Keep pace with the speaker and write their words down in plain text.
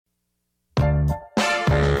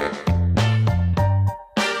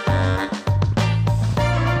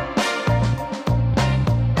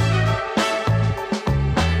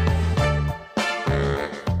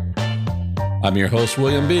I'm your host,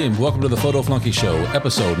 William Beem. Welcome to the Photo Flunky Show,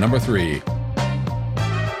 episode number 3.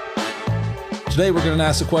 Today we're going to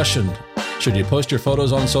ask the question, should you post your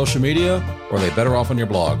photos on social media, or are they better off on your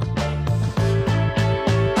blog?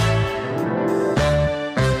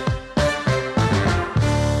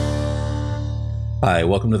 Hi,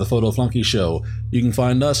 welcome to the Photo Flunky Show. You can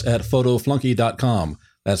find us at photoflunky.com.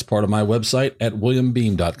 That's part of my website at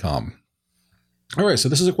williambeem.com. All right, so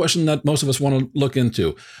this is a question that most of us want to look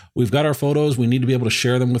into. We've got our photos. We need to be able to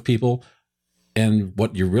share them with people. And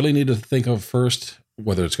what you really need to think of first,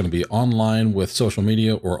 whether it's going to be online with social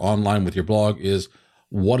media or online with your blog, is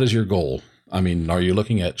what is your goal? I mean, are you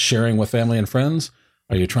looking at sharing with family and friends?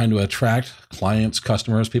 Are you trying to attract clients,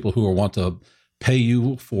 customers, people who want to pay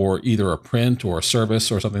you for either a print or a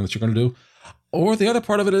service or something that you're going to do? Or the other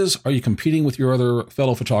part of it is, are you competing with your other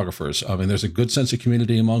fellow photographers? I mean, there's a good sense of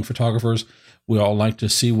community among photographers. We all like to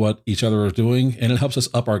see what each other are doing, and it helps us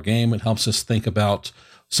up our game. It helps us think about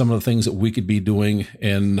some of the things that we could be doing,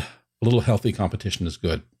 and a little healthy competition is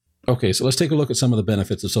good. Okay, so let's take a look at some of the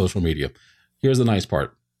benefits of social media. Here's the nice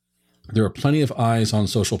part. There are plenty of eyes on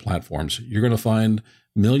social platforms. You're going to find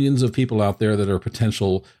millions of people out there that are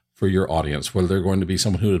potential for your audience, whether they're going to be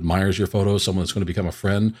someone who admires your photos, someone that's going to become a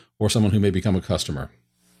friend, or someone who may become a customer.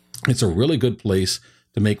 It's a really good place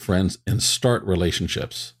to make friends and start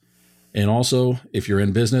relationships. And also, if you're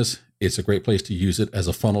in business, it's a great place to use it as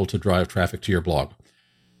a funnel to drive traffic to your blog.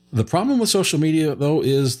 The problem with social media, though,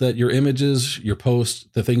 is that your images, your posts,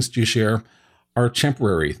 the things that you share are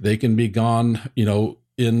temporary. They can be gone,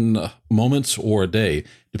 in moments or a day.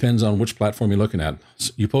 Depends on which platform you're looking at.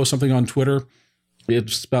 You post something on Twitter,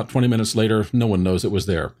 it's about 20 minutes later, no one knows it was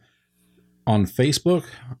there. On Facebook,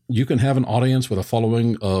 you can have an audience with a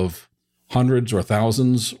following of hundreds or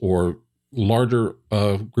thousands or larger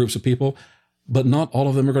groups of people, but not all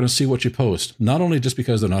of them are going to see what you post. Not only just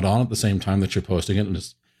because they're not on at the same time that you're posting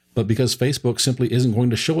it, but because Facebook simply isn't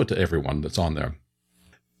going to show it to everyone that's on there.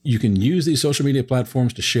 You can use these social media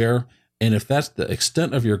platforms to share, and if that's the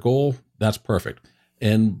extent of your goal, that's perfect.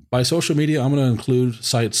 And by social media, I'm going to include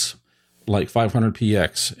sites like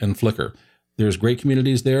 500px and Flickr. There's great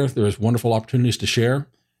communities there. There's wonderful opportunities to share.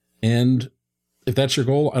 And if that's your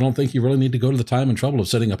goal, I don't think you really need to go to the time and trouble of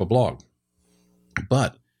setting up a blog.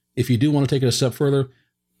 But if you do want to take it a step further,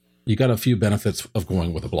 you got a few benefits of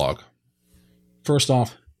going with a blog. First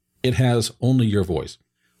off, it has only your voice.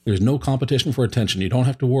 There's no competition for attention. You don't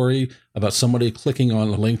have to worry about somebody clicking on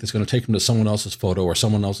a link that's going to take them to someone else's photo or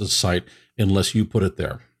someone else's site unless you put it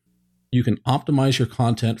there. You can optimize your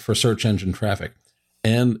content for search engine traffic.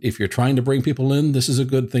 And if you're trying to bring people in, this is a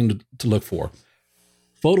good thing to look for.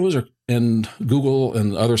 Photos and Google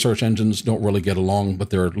and other search engines don't really get along, but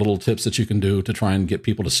there are little tips that you can do to try and get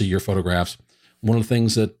people to see your photographs. One of the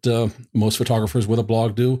things that most photographers with a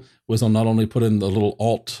blog do was they'll not only put in the little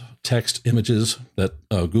alt text images that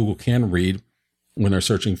Google can read when they're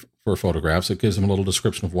searching for photographs. It gives them a little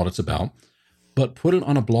description of what it's about, but put it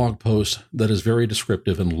on a blog post that is very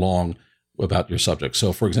descriptive and long about your subject.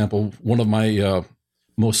 So, for example, one of my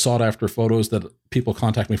most sought after photos that people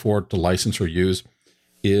contact me for to license or use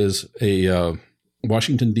is a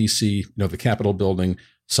Washington, D.C., the Capitol building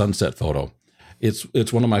sunset photo.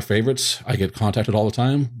 It's one of my favorites. I get contacted all the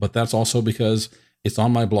time, but that's also because it's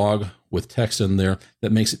on my blog with text in there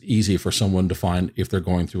that makes it easy for someone to find if they're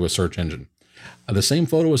going through a search engine. The same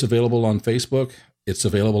photo is available on Facebook. It's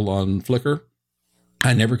available on Flickr.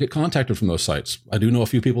 I never get contacted from those sites. I do know a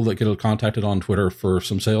few people that get contacted on Twitter for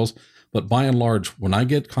some sales, but by and large, when I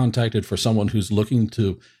get contacted for someone who's looking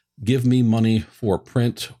to give me money for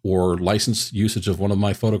print or license usage of one of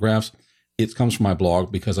my photographs, it comes from my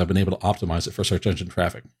blog because I've been able to optimize it for search engine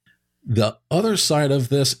traffic. The other side of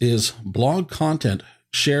this is blog content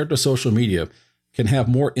shared to social media can have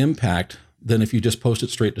more impact than if you just post it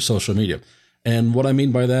straight to social media. And what I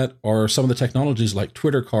mean by that are some of the technologies like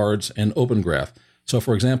Twitter cards and Open Graph. So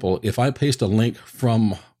for example, if I paste a link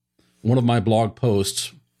from one of my blog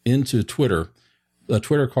posts into Twitter, a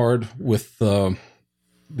Twitter card with the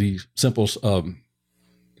simple, a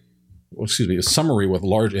summary with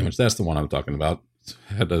large image. That's the one I'm talking about.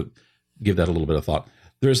 I had to give that a little bit of thought.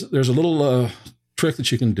 There's a little trick that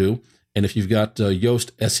you can do. And if you've got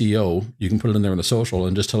Yoast SEO, you can put it in there in the social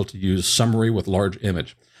and just tell it to use summary with large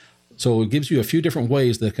image. So it gives you a few different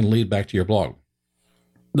ways that can lead back to your blog.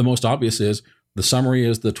 The most obvious is the summary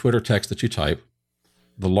is the Twitter text that you type.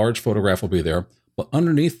 The large photograph will be there. But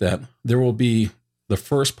underneath that, there will be the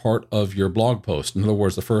first part of your blog post. In other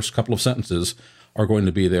words, the first couple of sentences are going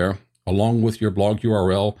to be there, along with your blog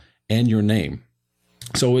URL and your name.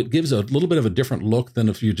 So it gives a little bit of a different look than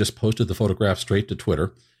if you just posted the photograph straight to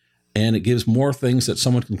Twitter. and it gives more things that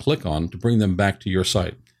someone can click on to bring them back to your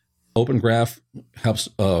site. Open Graph helps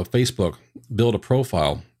Facebook build a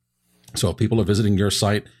profile. So if people are visiting your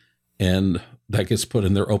site and that gets put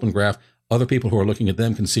in their Open Graph, other people who are looking at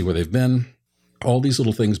them can see where they've been. All these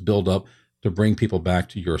little things build up to bring people back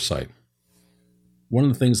to your site. One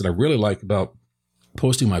of the things that I really like about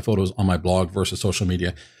posting my photos on my blog versus social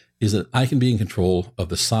media is that I can be in control of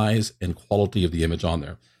the size and quality of the image on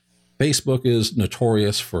there. Facebook is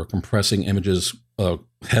notorious for compressing images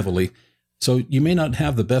heavily, so you may not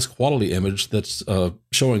have the best quality image that's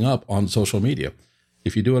showing up on social media.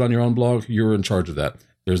 If you do it on your own blog, you're in charge of that.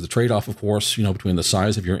 There's the trade-off, of course, between the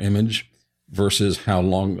size of your image versus how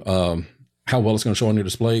well it's going to show on your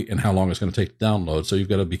display and how long it's going to take to download. So you've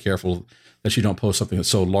got to be careful that you don't post something that's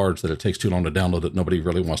so large that it takes too long to download that nobody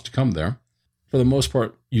really wants to come there. For the most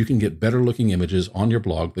part, you can get better looking images on your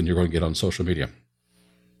blog than you're going to get on social media.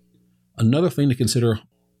 Another thing to consider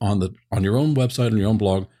on your own website and your own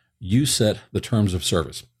blog, you set the terms of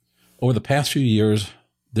service. Over the past few years,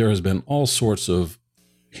 there has been all sorts of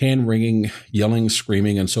hand-wringing, yelling,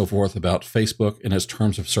 screaming, and so forth about Facebook and its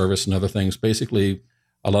terms of service and other things. Basically,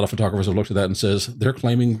 a lot of photographers have looked at that and says they're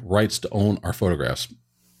claiming rights to own our photographs.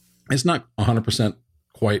 It's not 100%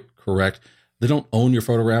 quite correct. They don't own your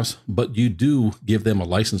photographs, but you do give them a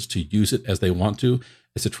license to use it as they want to.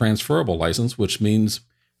 It's a transferable license, which means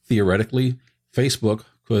theoretically, Facebook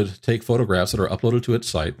could take photographs that are uploaded to its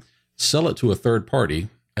site, sell it to a third party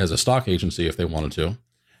as a stock agency if they wanted to,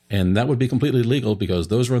 and that would be completely legal because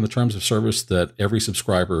those are in the terms of service that every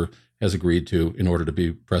subscriber has agreed to in order to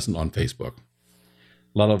be present on Facebook.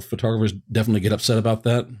 A lot of photographers definitely get upset about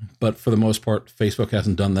that, but for the most part, Facebook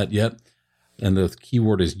hasn't done that yet. And the key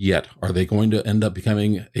word is yet. Are they going to end up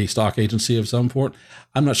becoming a stock agency of some sort?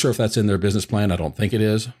 I'm not sure if that's in their business plan. I don't think it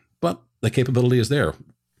is, but the capability is there.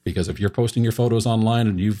 Because if you're posting your photos online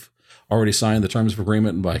and you've already signed the terms of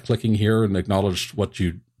agreement, and by clicking here and acknowledged what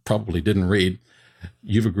you probably didn't read,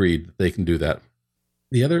 you've agreed they can do that.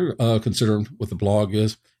 The other concern with the blog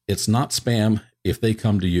is it's not spam if they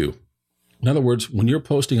come to you. In other words, when you're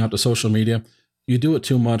posting out to social media, you do it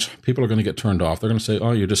too much, people are going to get turned off. They're going to say,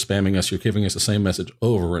 oh, you're just spamming us. You're giving us the same message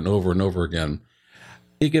over and over and over again.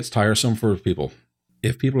 It gets tiresome for people.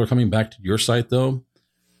 If people are coming back to your site, though,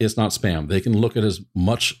 it's not spam. They can look at as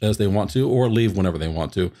much as they want to or leave whenever they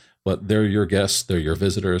want to, but they're your guests, they're your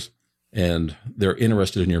visitors, and they're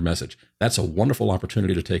interested in your message. That's a wonderful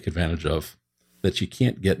opportunity to take advantage of that you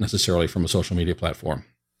can't get necessarily from a social media platform.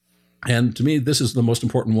 And to me, this is the most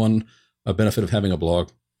important one, a benefit of having a blog.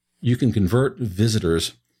 You can convert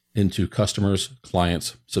visitors into customers,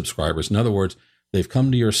 clients, subscribers. In other words, they've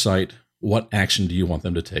come to your site. What action do you want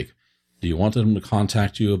them to take? Do you want them to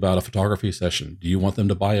contact you about a photography session? Do you want them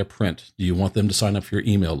to buy a print? Do you want them to sign up for your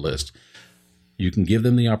email list? You can give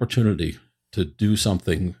them the opportunity to do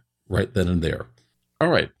something right then and there. All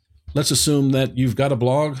right, let's assume that you've got a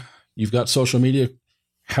blog, you've got social media.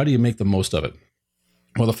 How do you make the most of it?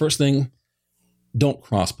 Well, the first thing, don't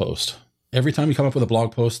cross-post. Every time you come up with a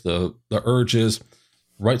blog post, the urge is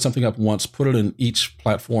write something up once, put it in each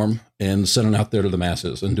platform, and send it out there to the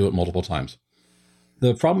masses and do it multiple times.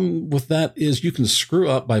 The problem with that is you can screw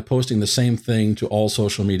up by posting the same thing to all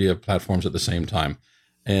social media platforms at the same time.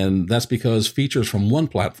 And that's because features from one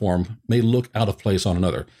platform may look out of place on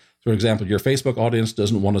another. For example, your Facebook audience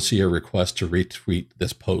doesn't want to see a request to retweet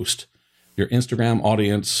this post. Your Instagram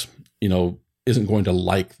audience, isn't going to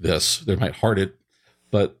like this. They might heart it,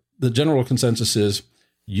 but the general consensus is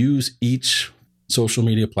use each social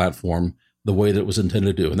media platform the way that it was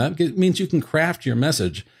intended to do. And that means you can craft your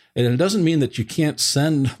message. And it doesn't mean that you can't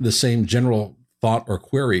send the same general thought or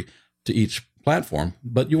query to each platform,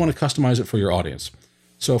 but you want to customize it for your audience.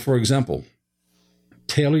 So, for example,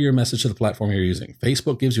 tailor your message to the platform you're using.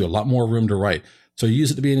 Facebook gives you a lot more room to write, so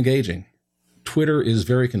use it to be engaging. Twitter is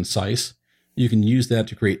very concise. You can use that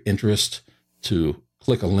to create interest, to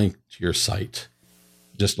click a link to your site,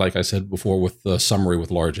 just like I said before with the summary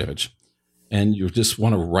with large image. And you just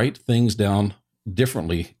want to write things down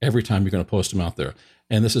differently every time you're going to post them out there.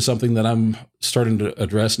 And this is something that I'm starting to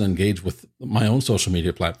address and engage with my own social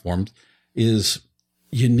media platforms, is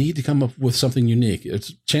you need to come up with something unique.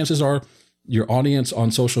 Chances are your audience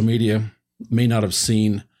on social media may not have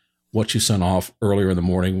seen what you sent off earlier in the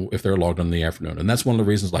morning if they're logged on in the afternoon. And that's one of the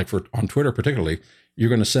reasons, like on Twitter particularly, you're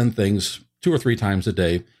going to send things 2 or 3 times a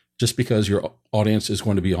day just because your audience is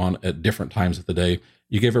going to be on at different times of the day.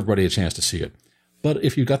 You give everybody a chance to see it. But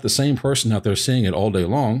if you've got the same person out there seeing it all day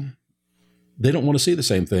long, they don't want to see the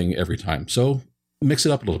same thing every time. So mix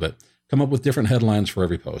it up a little bit. Come up with different headlines for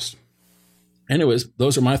every post. Anyways,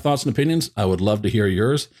 those are my thoughts and opinions. I would love to hear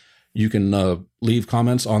yours. You can leave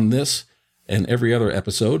comments on this and every other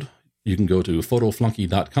episode. You can go to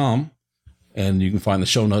photoflunky.com, and you can find the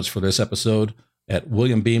show notes for this episode at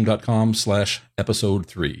williambeam.com/episode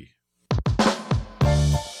 3.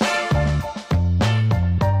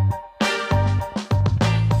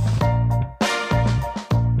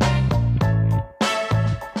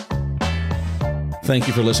 Thank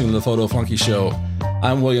you for listening to the Photo Flunky Show.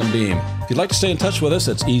 I'm William Beem. If you'd like to stay in touch with us,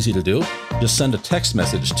 it's easy to do. Just send a text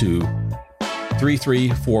message to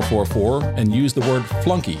 33444 and use the word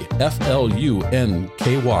flunky,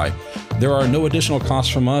 Flunky. There are no additional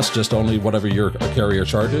costs from us, just only whatever your carrier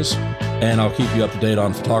charges. And I'll keep you up to date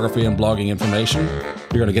on photography and blogging information.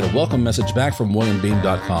 You're going to get a welcome message back from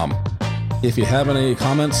williambeam.com. If you have any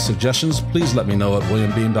comments, suggestions, please let me know at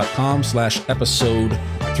williambeam.com/episode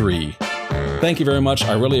 3. Thank you very much.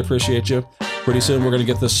 I really appreciate you. Pretty soon we're going to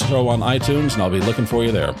get this show on iTunes, and I'll be looking for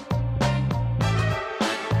you there.